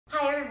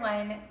Hi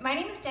everyone, my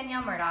name is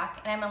Danielle Murdoch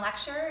and I'm a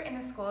lecturer in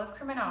the School of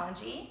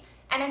Criminology,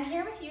 and I'm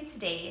here with you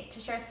today to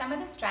share some of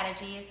the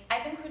strategies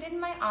I've included in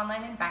my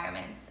online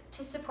environments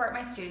to support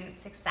my students'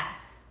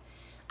 success.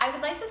 I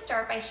would like to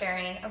start by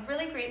sharing a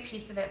really great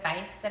piece of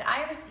advice that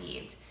I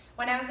received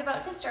when I was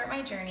about to start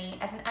my journey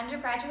as an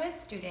undergraduate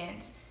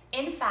student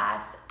in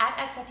FASS at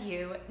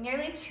SFU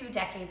nearly 2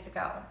 decades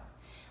ago.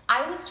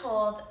 I was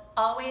told,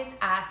 always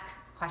ask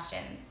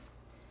questions.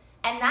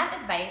 And that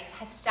advice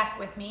has stuck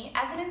with me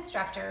as an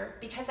instructor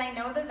because I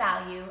know the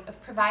value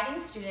of providing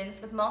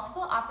students with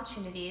multiple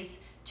opportunities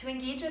to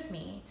engage with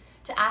me,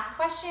 to ask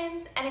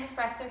questions and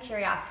express their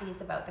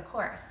curiosities about the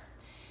course.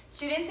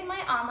 Students in my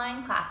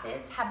online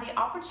classes have the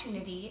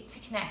opportunity to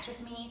connect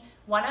with me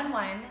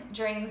one-on-one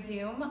during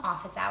Zoom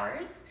office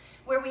hours,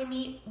 where we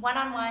meet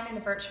one-on-one in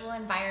the virtual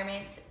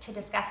environment to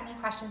discuss any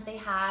questions they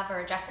have or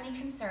address any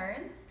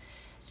concerns.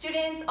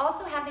 Students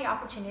also have the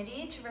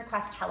opportunity to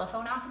request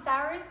telephone office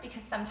hours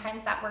because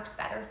sometimes that works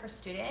better for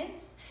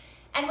students.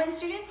 And when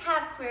students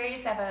have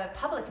queries of a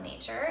public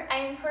nature,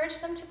 I encourage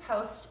them to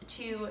post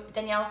to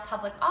Danielle's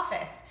public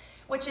office,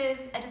 which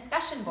is a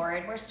discussion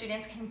board where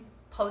students can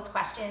pose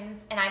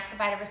questions and I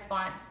provide a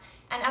response,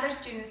 and other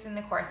students in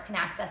the course can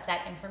access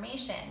that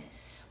information.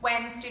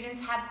 When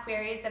students have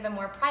queries of a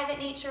more private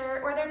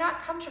nature or they're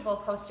not comfortable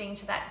posting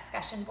to that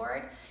discussion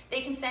board, they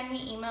can send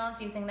me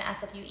emails using the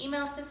SFU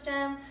email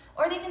system,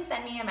 or they can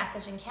send me a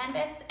message in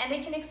Canvas and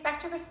they can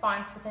expect a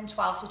response within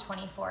 12 to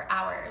 24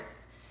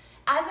 hours.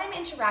 As I'm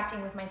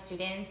interacting with my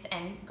students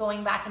and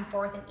going back and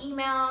forth in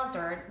emails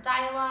or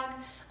dialogue,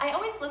 I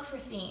always look for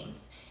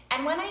themes.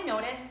 And when I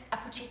notice a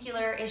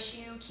particular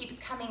issue keeps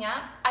coming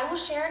up, I will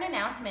share an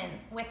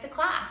announcement with the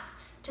class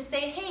to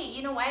say, hey,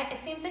 you know what, it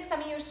seems like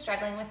some of you are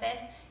struggling with this.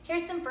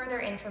 Here's some further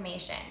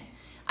information.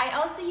 I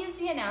also use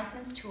the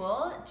announcements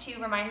tool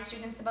to remind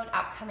students about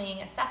upcoming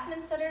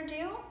assessments that are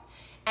due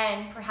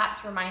and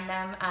perhaps remind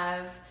them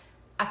of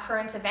a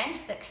current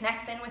event that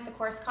connects in with the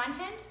course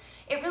content.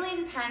 It really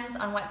depends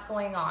on what's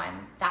going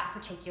on that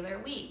particular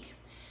week.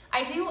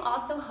 I do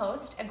also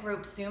host a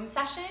group Zoom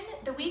session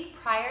the week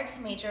prior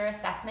to major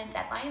assessment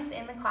deadlines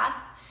in the class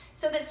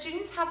so that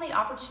students have the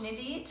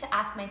opportunity to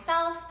ask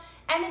myself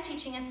and the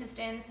teaching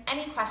assistants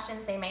any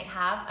questions they might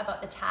have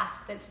about the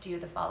task that's due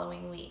the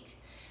following week.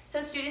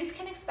 So students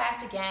can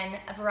expect, again,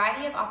 a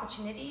variety of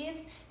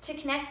opportunities to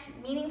connect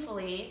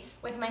meaningfully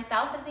with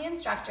myself as the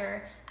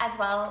instructor as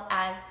well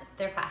as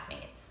their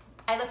classmates.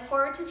 I look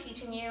forward to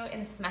teaching you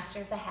in the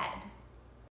semesters ahead.